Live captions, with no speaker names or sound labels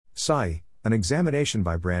SIAI, an examination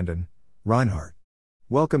by BrandonReinhart.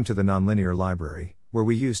 Welcome to the Nonlinear Library, where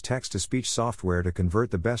we use text-to-speech software to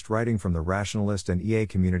convert the best writing from the rationalist and EA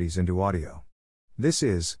communities into audio. This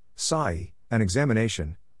is SIAI, an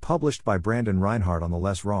examination, published by BrandonReinhart on the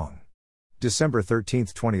Less Wrong. December 13,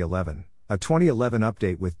 2011, a 2011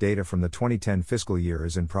 update with data from the 2010 fiscal year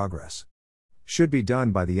is in progress. Should be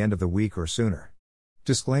done by the end of the week or sooner.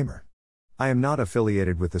 Disclaimer. I am not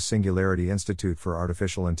affiliated with the Singularity Institute for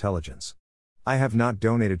Artificial Intelligence. I have not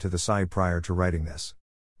donated to the SIAI prior to writing this.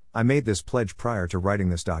 I made this pledge prior to writing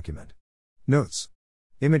this document. Notes.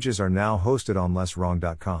 Images are now hosted on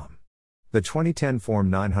lesswrong.com. The 2010 Form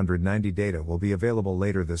 990 data will be available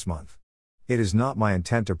later this month. It is not my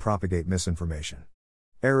intent to propagate misinformation.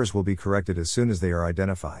 Errors will be corrected as soon as they are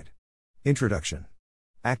identified. Introduction.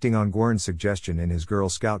 Acting on Gwern's suggestion in his Girl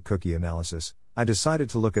Scout cookie analysis, I decided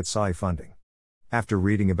to look at SIAI funding. After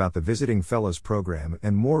reading about the Visiting Fellows program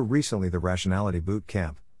and more recently the Rationality Boot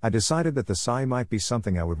Camp, I decided that the SIAI might be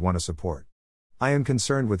something I would want to support. I am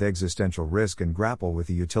concerned with existential risk and grapple with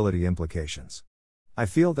the utility implications. I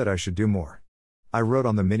feel that I should do more. I wrote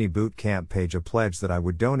on the Mini Boot Camp page a pledge that I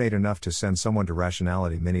would donate enough to send someone to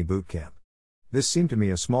Rationality Mini Boot Camp. This seemed to me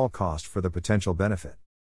a small cost for the potential benefit.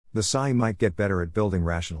 The SIAI might get better at building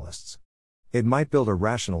rationalists. It might build a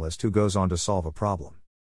rationalist who goes on to solve a problem.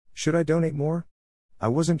 Should I donate more? I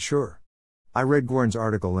wasn't sure. I read Gwern's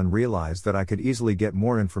article and realized that I could easily get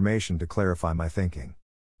more information to clarify my thinking.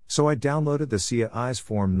 So I downloaded the SIAI's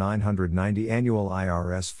Form 990 annual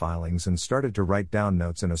IRS filings and started to write down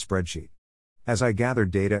notes in a spreadsheet. As I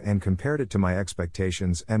gathered data and compared it to my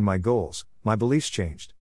expectations and my goals, my beliefs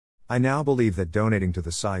changed. I now believe that donating to the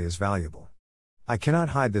SIAI is valuable. I cannot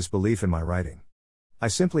hide this belief in my writing. I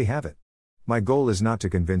simply have it. My goal is not to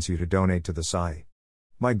convince you to donate to the SIAI.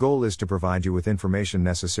 My goal is to provide you with information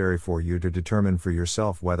necessary for you to determine for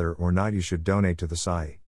yourself whether or not you should donate to the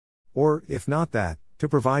SIAI. Or, if not that, to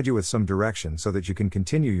provide you with some direction so that you can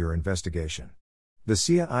continue your investigation. The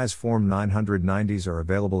SIAI's Form 990s are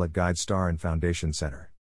available at GuideStar and Foundation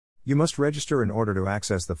Center. You must register in order to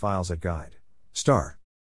access the files at GuideStar.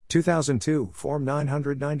 2002 Form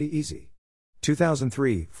 990 Easy.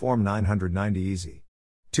 2003 Form 990 Easy.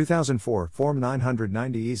 2004 Form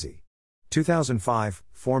 990 Easy. 2005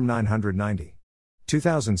 Form 990.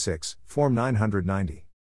 2006 Form 990.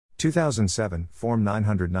 2007 Form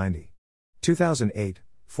 990. 2008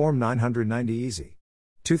 Form 990 Easy.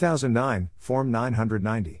 2009 Form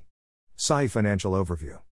 990. SIAI Financial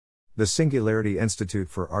Overview. The Singularity Institute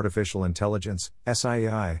for Artificial Intelligence,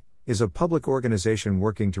 SIAI, is a public organization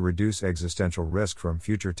working to reduce existential risk from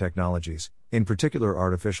future technologies, in particular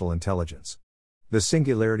artificial intelligence. The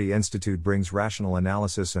Singularity Institute brings rational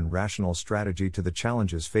analysis and rational strategy to the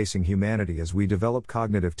challenges facing humanity as we develop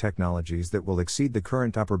cognitive technologies that will exceed the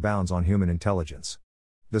current upper bounds on human intelligence.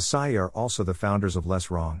 The SIAI are also the founders of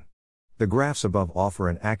Less Wrong. The graphs above offer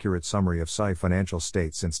an accurate summary of SIAI financial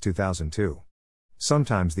state since 2002.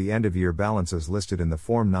 Sometimes the end-of-year balances listed in the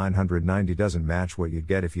Form 990 doesn't match what you'd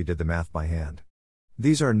get if you did the math by hand.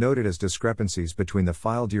 These are noted as discrepancies between the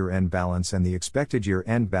filed year-end balance and the expected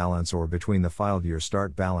year-end balance, or between the filed year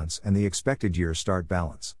start balance and the expected year start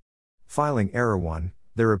balance. Filing error 1,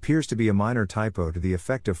 there appears to be a minor typo to the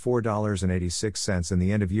effect of $4.86 in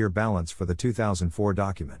the end-of-year balance for the 2004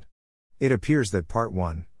 document. It appears that Part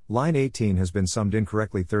 1, Line 18 has been summed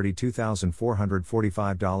incorrectly.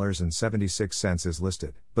 $32,445.76 is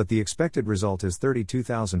listed, but the expected result is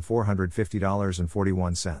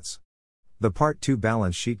 $32,450.41. The Part 2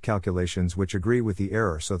 balance sheet calculations which agree with the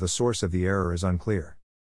error, so the source of the error is unclear.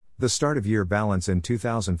 The start of year balance in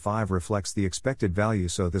 2005 reflects the expected value,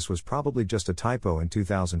 so this was probably just a typo in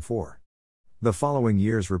 2004. The following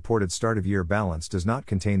year's reported start of year balance does not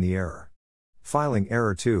contain the error. Filing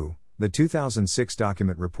error 2, the 2006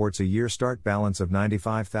 document reports a year start balance of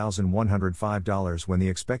 $95,105 when the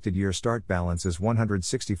expected year start balance is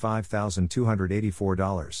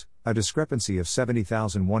 $165,284, a discrepancy of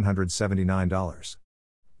 $70,179.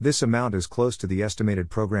 This amount is close to the estimated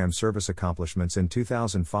program service accomplishments in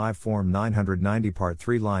 2005 Form 990 Part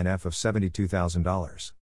 3 Line F of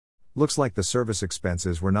 $72,000. Looks like the service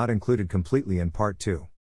expenses were not included completely in Part 2.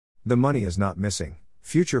 The money is not missing.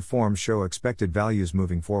 Future forms show expected values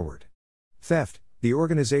moving forward. Theft. The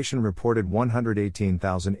organization reported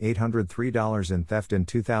 $118,803 in theft in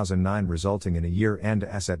 2009, resulting in a year-end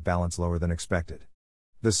asset balance lower than expected.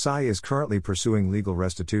 The SIAI is currently pursuing legal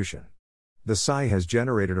restitution. The SIAI has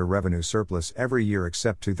generated a revenue surplus every year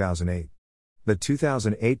except 2008. The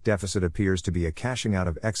 2008 deficit appears to be a cashing out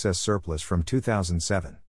of excess surplus from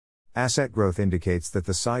 2007. Asset growth indicates that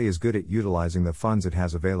the SIAI is good at utilizing the funds it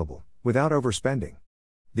has available, without overspending.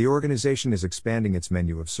 The organization is expanding its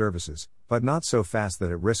menu of services, but not so fast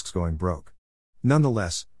that it risks going broke.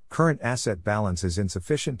 Nonetheless, current asset balance is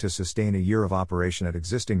insufficient to sustain a year of operation at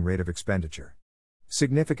existing rate of expenditure.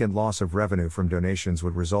 Significant loss of revenue from donations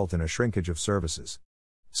would result in a shrinkage of services.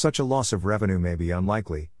 Such a loss of revenue may be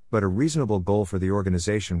unlikely, but a reasonable goal for the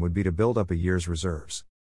organization would be to build up a year's reserves.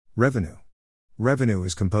 Revenue. Revenue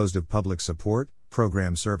is composed of public support,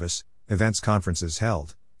 program service, events, conferences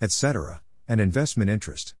held, etc., and investment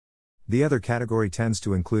interest. The other category tends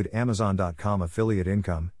to include Amazon.com affiliate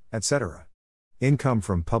income, etc. Income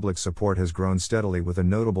from public support has grown steadily with a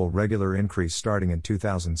notable regular increase starting in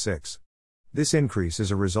 2006. This increase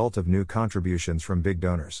is a result of new contributions from big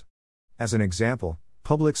donors. As an example,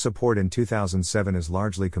 public support in 2007 is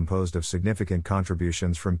largely composed of significant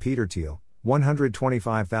contributions from Peter Thiel,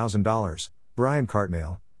 $125,000, Brian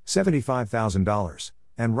Cartmale, $75,000,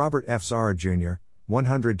 and Robert F. Zara Jr.,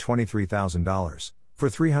 $123,000, for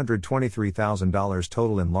 $323,000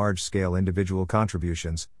 total in large-scale individual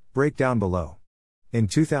contributions, breakdown below. In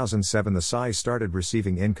 2007 the SIAI started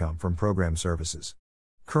receiving income from program services.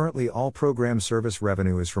 Currently all program service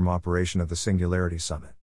revenue is from operation of the Singularity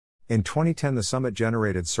Summit. In 2010 the summit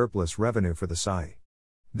generated surplus revenue for the SIAI.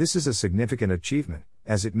 This is a significant achievement,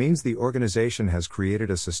 as it means the organization has created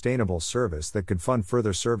a sustainable service that could fund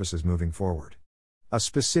further services moving forward. A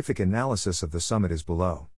specific analysis of the summit is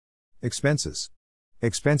below. Expenses.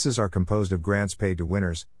 Expenses are composed of grants paid to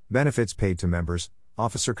winners, benefits paid to members,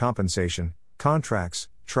 officer compensation, contracts,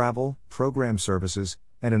 travel, program services,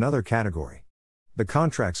 and another category. The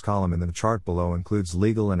contracts column in the chart below includes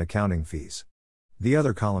legal and accounting fees. The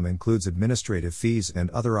other column includes administrative fees and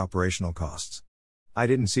other operational costs. I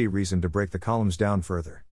didn't see reason to break the columns down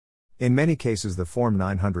further. In many cases the Form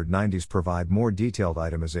 990s provide more detailed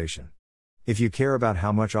itemization. If you care about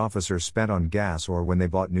how much officers spent on gas or when they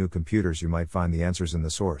bought new computers, you might find the answers in the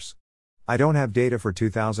source. I don't have data for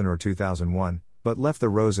 2000 or 2001, but left the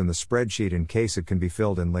rows in the spreadsheet in case it can be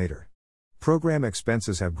filled in later. Program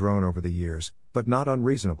expenses have grown over the years, but not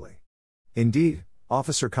unreasonably. Indeed,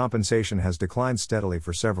 officer compensation has declined steadily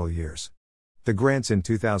for several years. The grants in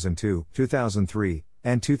 2002, 2003,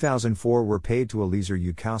 and 2004 were paid to Eliezer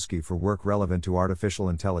Yudkowsky for work relevant to artificial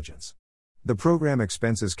intelligence. The program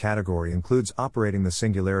expenses category includes operating the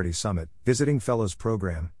Singularity Summit, visiting fellows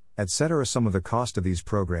program, etc. Some of the cost of these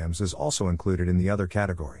programs is also included in the other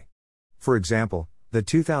category. For example, the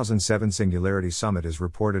 2007 Singularity Summit is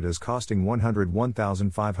reported as costing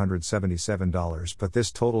 $101,577, but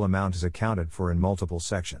this total amount is accounted for in multiple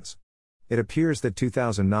sections. It appears that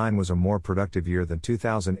 2009 was a more productive year than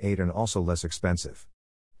 2008 and also less expensive.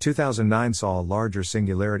 2009 saw a larger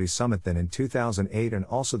Singularity Summit than in 2008 and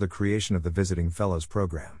also the creation of the Visiting Fellows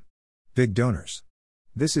Program. Big donors.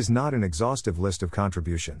 This is not an exhaustive list of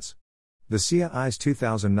contributions. The SIAI's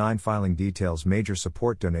 2009 filing details major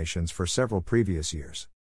support donations for several previous years.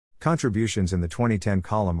 Contributions in the 2010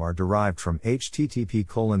 column are derived from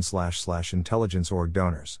http://intelligence.org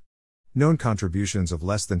donors. Known contributions of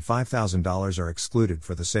less than $5,000 are excluded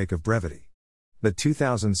for the sake of brevity. The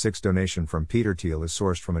 2006 donation from Peter Thiel is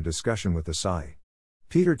sourced from a discussion with the SIAI.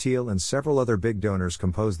 Peter Thiel and several other big donors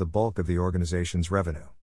compose the bulk of the organization's revenue.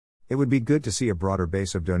 It would be good to see a broader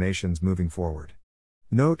base of donations moving forward.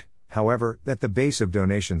 Note, however, that the base of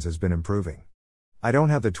donations has been improving. I don't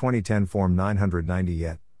have the 2010 Form 990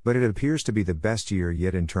 yet, but it appears to be the best year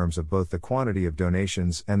yet in terms of both the quantity of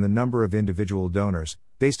donations and the number of individual donors,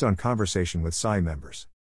 based on conversation with SIAI members.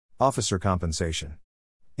 Officer compensation.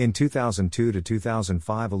 In 2002 to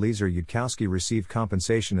 2005 Eliezer Yudkowsky received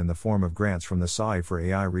compensation in the form of grants from the SIAI for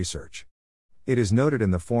AI research. It is noted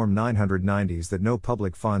in the Form 990s that no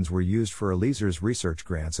public funds were used for Eliezer's research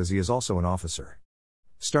grants as he is also an officer.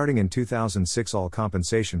 Starting in 2006 all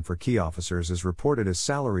compensation for key officers is reported as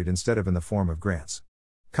salaried instead of in the form of grants.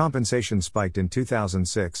 Compensation spiked in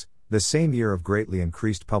 2006, the same year of greatly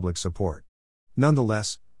increased public support.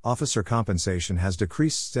 Nonetheless, officer compensation has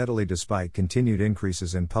decreased steadily despite continued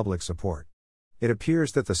increases in public support. It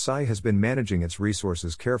appears that the SIAI has been managing its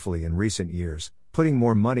resources carefully in recent years, putting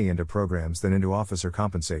more money into programs than into officer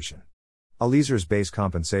compensation. Eliezer's base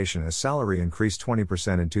compensation as salary increased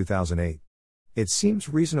 20% in 2008. It seems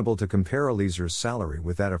reasonable to compare Eliezer's salary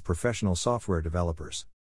with that of professional software developers.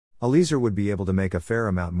 Eliezer would be able to make a fair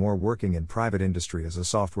amount more working in private industry as a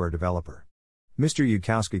software developer. Mr.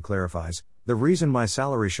 Yudkowsky clarifies, the reason my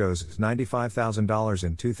salary shows is $95,000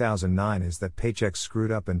 in 2009 is that Paychex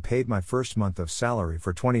screwed up and paid my first month of salary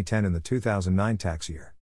for 2010 in the 2009 tax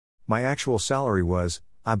year. My actual salary was,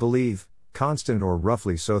 I believe, constant or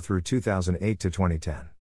roughly so through 2008 to 2010.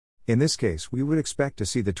 In this case we would expect to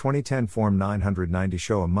see the 2010 Form 990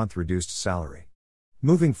 show a month reduced salary.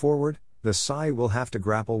 Moving forward, the SIAI will have to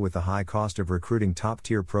grapple with the high cost of recruiting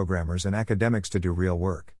top-tier programmers and academics to do real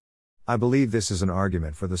work. I believe this is an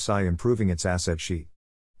argument for the SIAI improving its asset sheet.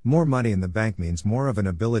 More money in the bank means more of an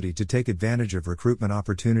ability to take advantage of recruitment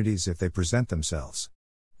opportunities if they present themselves.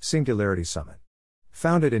 Singularity Summit.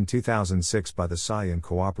 Founded in 2006 by the SIAI in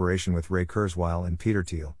cooperation with Ray Kurzweil and Peter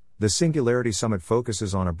Thiel, the Singularity Summit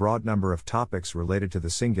focuses on a broad number of topics related to the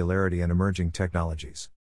singularity and emerging technologies.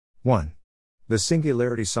 1. The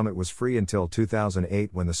Singularity Summit was free until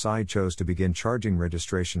 2008 when the SIAI chose to begin charging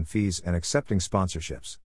registration fees and accepting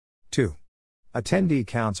sponsorships. 2. Attendee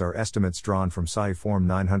counts are estimates drawn from SIAI Form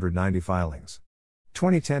 990 filings.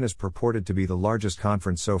 2010 is purported to be the largest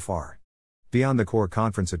conference so far. Beyond the core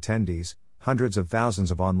conference attendees, hundreds of thousands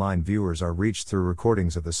of online viewers are reached through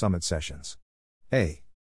recordings of the summit sessions. A.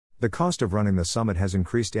 The cost of running the summit has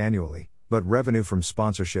increased annually, but revenue from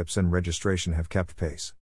sponsorships and registration have kept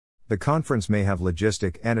pace. The conference may have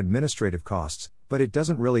logistic and administrative costs, but it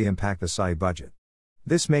doesn't really impact the SIAI budget.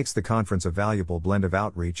 This makes the conference a valuable blend of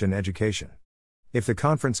outreach and education. If the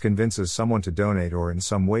conference convinces someone to donate or in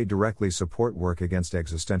some way directly support work against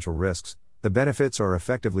existential risks, the benefits are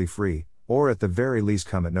effectively free, or at the very least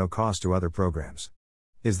come at no cost to other programs.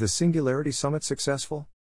 Is the Singularity Summit successful?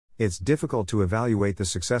 It's difficult to evaluate the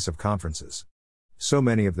success of conferences. So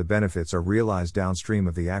many of the benefits are realized downstream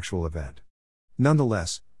of the actual event.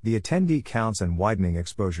 Nonetheless, the attendee counts and widening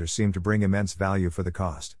exposure seem to bring immense value for the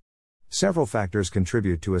cost. Several factors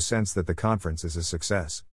contribute to a sense that the conference is a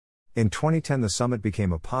success. In 2010, the summit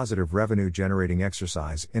became a positive revenue-generating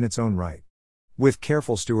exercise in its own right. With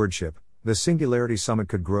careful stewardship, the Singularity Summit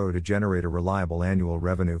could grow to generate a reliable annual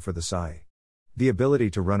revenue for the SIAI. The ability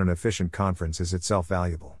to run an efficient conference is itself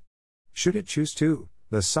valuable. Should it choose to,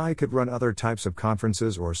 the SIAI could run other types of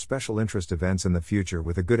conferences or special interest events in the future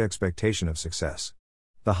with a good expectation of success.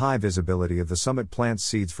 The high visibility of the summit plants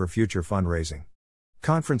seeds for future fundraising.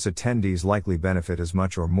 Conference attendees likely benefit as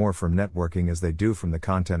much or more from networking as they do from the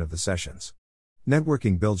content of the sessions.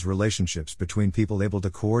 Networking builds relationships between people able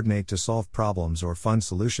to coordinate to solve problems or fund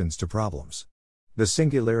solutions to problems. The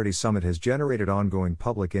Singularity Summit has generated ongoing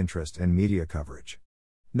public interest and media coverage.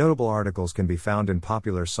 Notable articles can be found in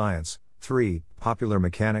Popular Science, 3, Popular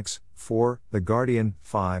Mechanics, 4, The Guardian,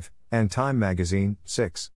 5, and Time Magazine,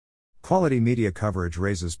 6. Quality media coverage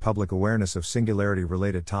raises public awareness of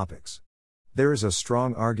singularity-related topics. There is a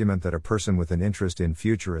strong argument that a person with an interest in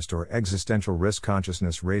futurist or existential risk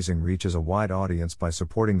consciousness raising reaches a wide audience by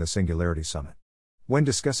supporting the Singularity Summit. When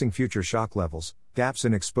discussing future shock levels, gaps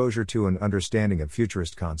in exposure to and understanding of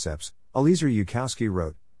futurist concepts, Eliezer Yudkowsky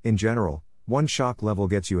wrote, in general, 1 shock level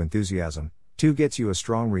gets you enthusiasm, 2 gets you a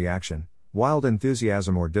strong reaction, wild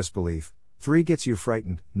enthusiasm or disbelief, 3 gets you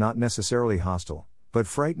frightened, not necessarily hostile, but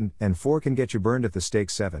frightened, and 4 can get you burned at the stake.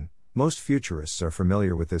 7. Most futurists are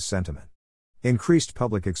familiar with this sentiment. Increased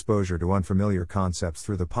public exposure to unfamiliar concepts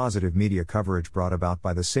through the positive media coverage brought about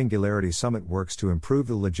by the Singularity Summit works to improve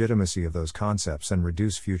the legitimacy of those concepts and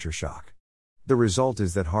reduce future shock. The result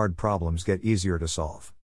is that hard problems get easier to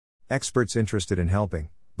solve. Experts interested in helping,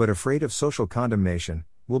 but afraid of social condemnation,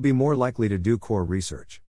 will be more likely to do core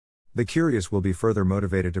research. The curious will be further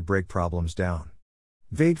motivated to break problems down.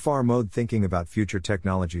 Vague far mode thinking about future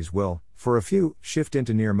technologies will, for a few, shift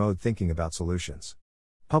into near mode thinking about solutions.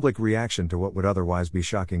 Public reaction to what would otherwise be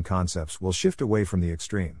shocking concepts will shift away from the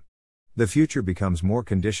extreme. The future becomes more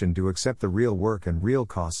conditioned to accept the real work and real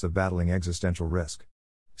costs of battling existential risk.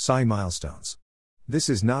 SIAI milestones. This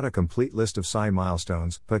is not a complete list of SIAI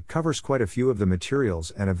milestones, but covers quite a few of the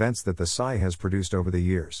materials and events that the SIAI has produced over the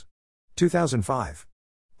years. 2005.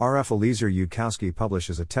 R.F. Eliezer Yudkowsky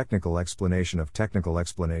publishes a technical explanation of technical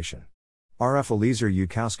explanation. R.F. Eliezer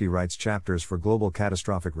Yudkowsky writes chapters for global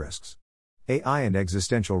catastrophic risks. AI and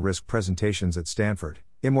existential risk presentations at Stanford,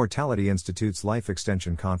 Immortality Institute's Life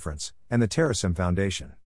Extension Conference, and the Terrasim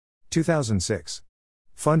Foundation. 2006.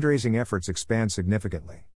 Fundraising efforts expand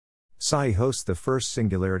significantly. SIAI hosts the first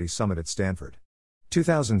Singularity Summit at Stanford.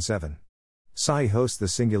 2007. SIAI hosts the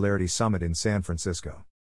Singularity Summit in San Francisco.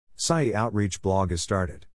 SIAI Outreach blog is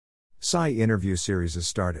started. SIAI interview series is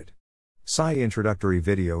started. SIAI introductory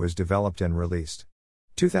video is developed and released.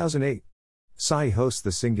 2008. SIAI hosts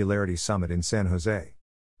the Singularity Summit in San Jose.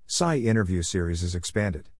 SIAI interview series is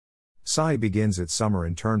expanded. SIAI begins its summer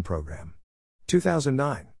intern program.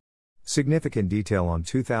 2009. Significant detail on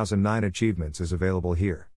 2009 achievements is available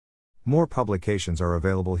here. More publications are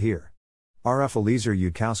available here. R.F. Eliezer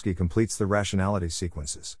Yudkowsky completes the rationality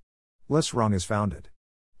sequences. Less Wrong is founded.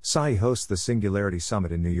 SIAI hosts the Singularity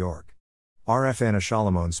Summit in New York. R.F. Anna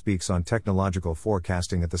Shalamon speaks on technological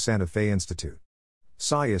forecasting at the Santa Fe Institute.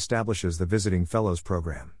 SIAI establishes the Visiting Fellows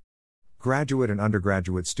Program. Graduate and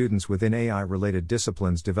undergraduate students within AI-related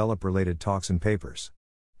disciplines develop related talks and papers.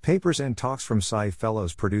 Papers and talks from SIAI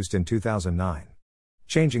Fellows produced in 2009.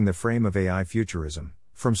 Changing the Frame of AI Futurism,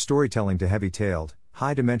 From Storytelling to Heavy-Tailed,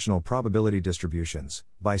 High-Dimensional Probability Distributions,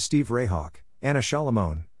 by Steve Rayhawk, Anna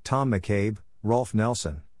Shalamone, Tom McCabe, Rolf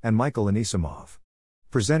Nelson, and Michael Anisimov.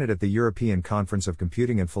 Presented at the European Conference of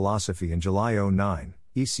Computing and Philosophy in July 2009,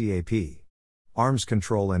 ECAP. Arms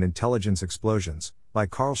Control and Intelligence Explosions, by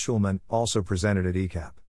Carl Schulman, also presented at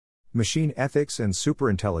ECAP. Machine Ethics and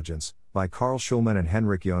Superintelligence, by Carl Schulman and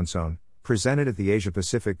Henrik Jonsson, presented at the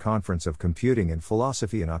Asia-Pacific Conference of Computing and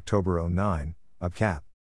Philosophy in October 2009, UPCAP.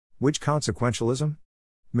 Which Consequentialism?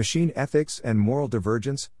 Machine Ethics and Moral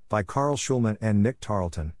Divergence, by Carl Schulman and Nick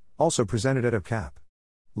Tarleton, also presented at UPCAP.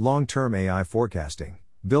 Long-Term AI Forecasting,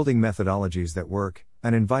 Building Methodologies That Work,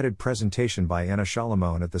 an invited presentation by Anna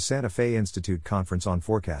Shalamone at the Santa Fe Institute Conference on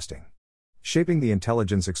Forecasting. Shaping the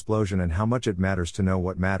Intelligence Explosion and How Much It Matters to Know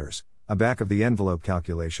What Matters, a back-of-the-envelope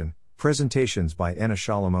calculation, presentations by Anna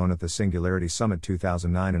Shalamone at the Singularity Summit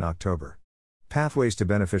 2009 in October. Pathways to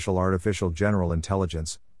Beneficial Artificial General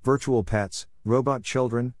Intelligence, Virtual Pets, Robot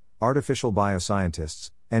Children, Artificial Bioscientists,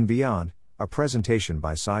 and Beyond, a presentation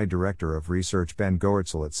by SIAI Director of Research Ben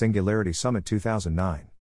Goertzel at Singularity Summit 2009.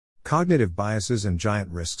 Cognitive Biases and Giant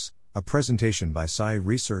Risks, a presentation by SIAI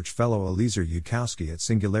Research Fellow Eliezer Yudkowsky at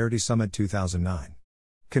Singularity Summit 2009.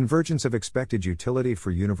 Convergence of Expected Utility for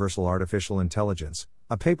Universal Artificial Intelligence,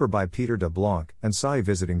 a paper by Peter de Blanc and SIAI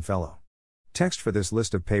Visiting Fellow. Text for this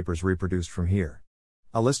list of papers reproduced from here.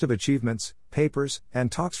 A list of achievements, papers, and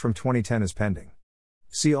talks from 2010 is pending.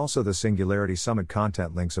 See also the Singularity Summit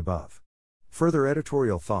content links above. Further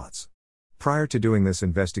editorial thoughts. Prior to doing this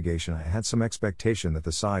investigation, I had some expectation that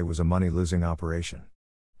the SIAI was a money-losing operation.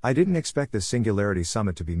 I didn't expect the Singularity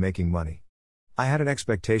Summit to be making money. I had an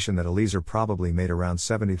expectation that Eliezer probably made around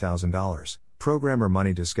 $70,000, programmer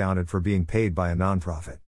money discounted for being paid by a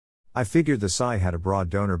nonprofit. I figured the SIAI had a broad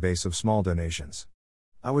donor base of small donations.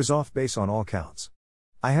 I was off base on all counts.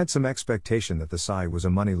 I had some expectation that the SIAI was a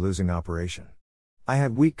money-losing operation. I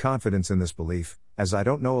had weak confidence in this belief, as I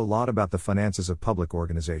don't know a lot about the finances of public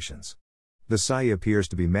organizations. The SIAI appears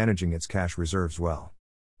to be managing its cash reserves well.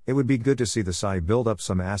 It would be good to see the SIAI build up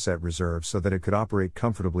some asset reserves so that it could operate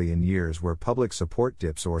comfortably in years where public support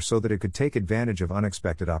dips or so that it could take advantage of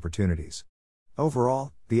unexpected opportunities.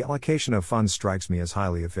 Overall, the allocation of funds strikes me as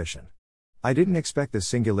highly efficient. I didn't expect the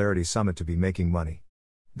Singularity Summit to be making money.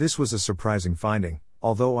 This was a surprising finding,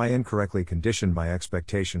 although I incorrectly conditioned my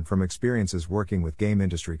expectation from experiences working with game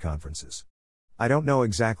industry conferences. I don't know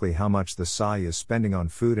exactly how much the SIAI is spending on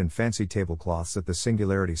food and fancy tablecloths at the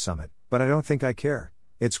Singularity Summit, but I don't think I care.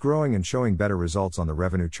 It's growing and showing better results on the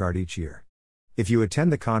revenue chart each year. If you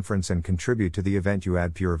attend the conference and contribute to the event, you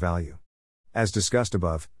add pure value. As discussed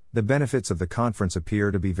above, the benefits of the conference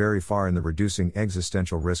appear to be very far in the reducing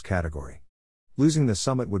existential risk category. Losing the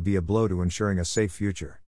summit would be a blow to ensuring a safe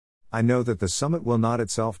future. I know that the summit will not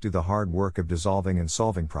itself do the hard work of dissolving and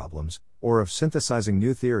solving problems, or of synthesizing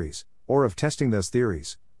new theories, or of testing those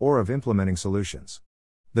theories, or of implementing solutions.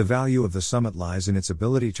 The value of the summit lies in its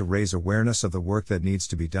ability to raise awareness of the work that needs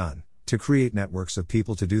to be done, to create networks of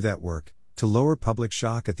people to do that work, to lower public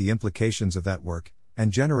shock at the implications of that work,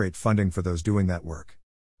 and generate funding for those doing that work.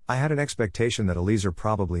 I had an expectation that Eliezer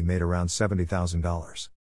probably made around $70,000.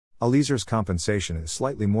 Eliezer's compensation is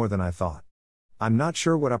slightly more than I thought. I'm not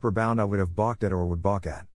sure what upper bound I would have balked at or would balk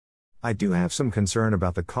at. I do have some concern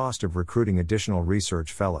about the cost of recruiting additional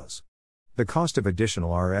research fellows. The cost of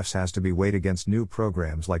additional RFs has to be weighed against new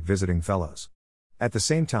programs like visiting fellows. At the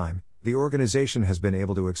same time, the organization has been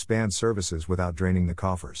able to expand services without draining the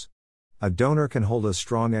coffers. A donor can hold a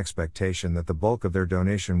strong expectation that the bulk of their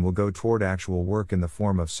donation will go toward actual work in the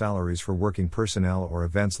form of salaries for working personnel or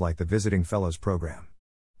events like the Visiting Fellows program.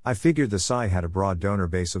 I figured the SIAI had a broad donor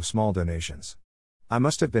base of small donations. I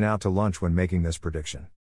must have been out to lunch when making this prediction.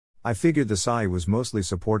 I figured the SIAI was mostly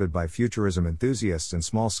supported by futurism enthusiasts and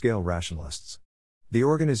small-scale rationalists. The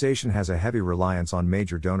organization has a heavy reliance on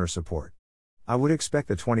major donor support. I would expect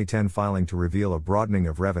the 2010 filing to reveal a broadening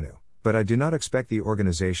of revenue, but I do not expect the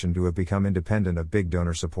organization to have become independent of big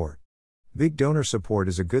donor support. Big donor support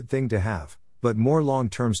is a good thing to have, but more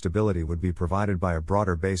long-term stability would be provided by a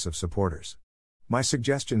broader base of supporters. My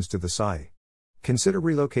suggestions to the SIAI: consider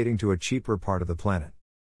relocating to a cheaper part of the planet.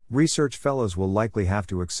 Research fellows will likely have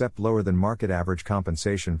to accept lower than market average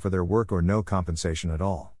compensation for their work or no compensation at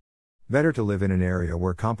all. Better to live in an area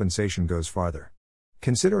where compensation goes farther.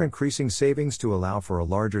 Consider increasing savings to allow for a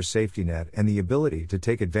larger safety net and the ability to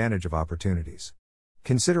take advantage of opportunities.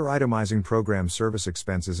 Consider itemizing program service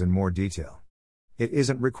expenses in more detail. It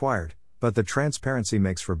isn't required, but the transparency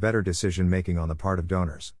makes for better decision making on the part of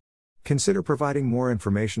donors. Consider providing more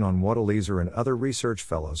information on what Eliezer and other research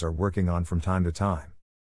fellows are working on from time to time.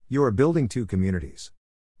 You are building two communities.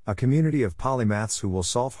 A community of polymaths who will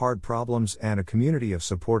solve hard problems and a community of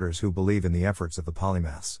supporters who believe in the efforts of the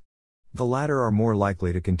polymaths. The latter are more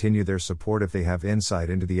likely to continue their support if they have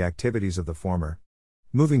insight into the activities of the former.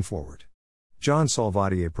 Moving forward. John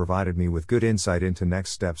Salvatier provided me with good insight into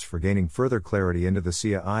next steps for gaining further clarity into the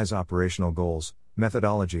SIAI's operational goals,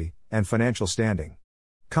 methodology, and financial standing.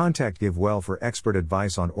 Contact GiveWell for expert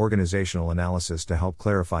advice on organizational analysis to help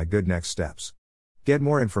clarify good next steps. Get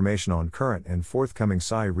more information on current and forthcoming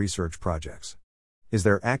SIAI research projects. Is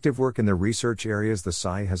there active work in the research areas the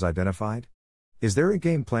SIAI has identified? Is there a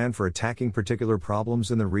game plan for attacking particular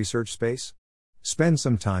problems in the research space? Spend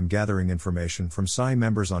some time gathering information from SIAI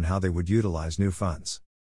members on how they would utilize new funds.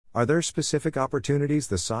 Are there specific opportunities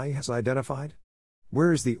the SIAI has identified?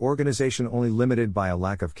 Where is the organization only limited by a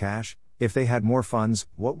lack of cash? If they had more funds,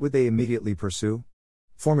 what would they immediately pursue?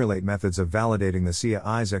 Formulate methods of validating the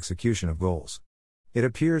SIAI's execution of goals. It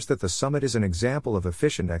appears that the summit is an example of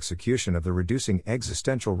efficient execution of the reducing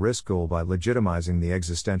existential risk goal by legitimizing the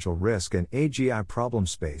existential risk and AGI problem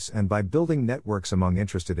space and by building networks among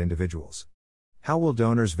interested individuals. How will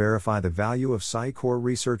donors verify the value of SIAI core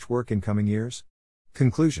research work in coming years?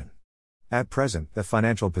 Conclusion. At present, the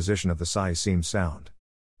financial position of the SIAI seems sound.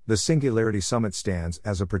 The Singularity Summit stands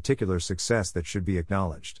as a particular success that should be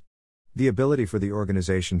acknowledged. The ability for the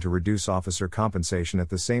organization to reduce officer compensation at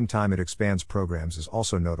the same time it expands programs is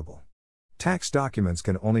also notable. Tax documents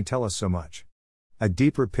can only tell us so much. A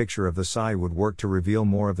deeper picture of the SIAI would work to reveal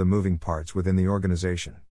more of the moving parts within the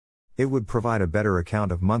organization. It would provide a better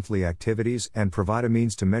account of monthly activities and provide a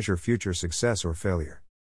means to measure future success or failure.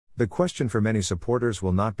 The question for many supporters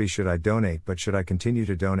will not be should I donate but should I continue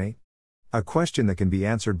to donate? A question that can be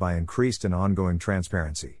answered by increased and ongoing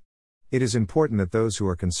transparency. It is important that those who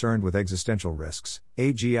are concerned with existential risks,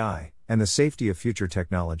 AGI, and the safety of future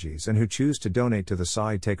technologies and who choose to donate to the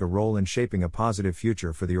SIAI take a role in shaping a positive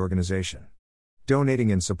future for the organization. Donating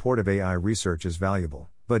in support of AI research is valuable,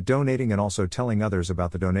 but donating and also telling others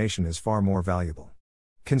about the donation is far more valuable.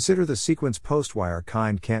 Consider the sequence post why our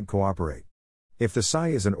kind can't cooperate. If the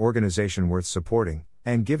SIAI is an organization worth supporting,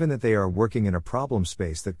 and given that they are working in a problem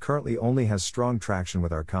space that currently only has strong traction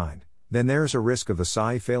with our kind, then there is a risk of the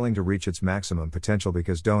SIAI failing to reach its maximum potential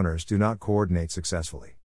because donors do not coordinate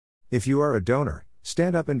successfully. If you are a donor,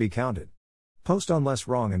 stand up and be counted. Post on Less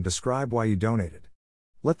Wrong and describe why you donated.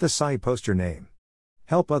 Let the SIAI post your name.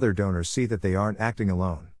 Help other donors see that they aren't acting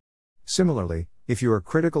alone. Similarly, if you are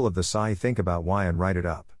critical of the SIAI, think about why and write it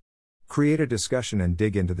up. Create a discussion and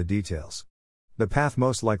dig into the details. The path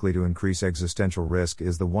most likely to increase existential risk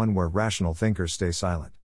is the one where rational thinkers stay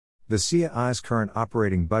silent. The SIAI's current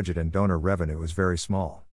operating budget and donor revenue is very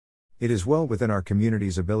small. It is well within our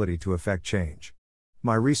community's ability to effect change.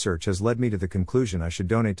 My research has led me to the conclusion I should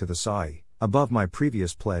donate to the SIAI, above my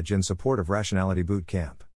previous pledge in support of Rationality Boot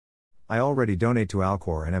Camp. I already donate to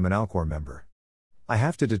Alcor and am an Alcor member. I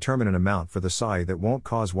have to determine an amount for the SIAI that won't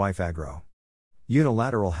cause wife aggro.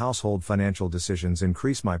 Unilateral household financial decisions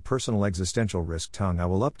increase my personal existential risk. I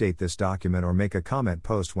will update this document or make a comment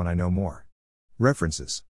post when I know more.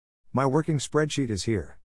 References. My working spreadsheet is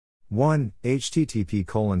here. 1.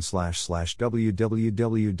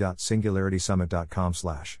 http://www.singularitysummit.com/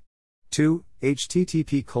 2.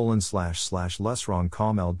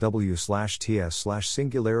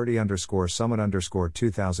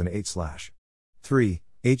 http://lesswrong.com/ls/ts/singularity_summit_2008/ 3.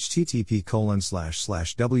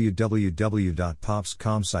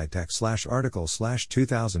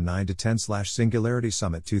 http://www.pops.com/article/2009-10/Singularity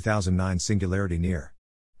Summit 2009 Singularity Near.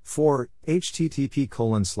 4.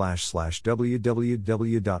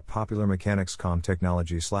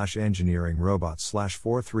 http://www.popularmechanics.com/technology/engineering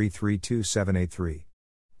robots/4332783.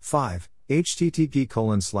 5.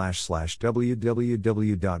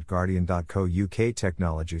 http://www.guardian.co.uk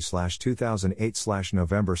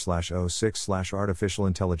technology/2008/November/06/artificial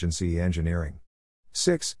intelligence engineering.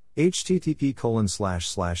 6.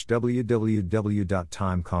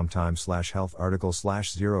 http://www.timecomtime/health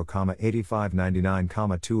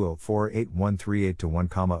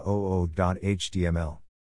article/0,8599,2048138-1,000.html.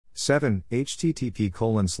 7.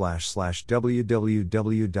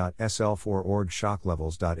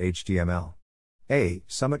 http://www.sl4org/shocklevels.html. A.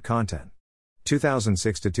 Summit content.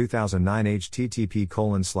 2006 to 2009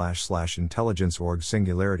 http://intelligence.org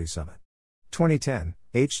Singularity Summit. 2010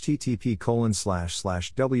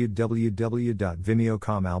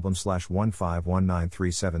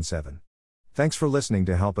 http://www.vimeo.com/album/1519377. Thanks for listening.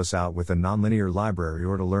 To help us out with the nonlinear library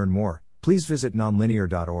or to learn more, please visit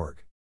nonlinear.org.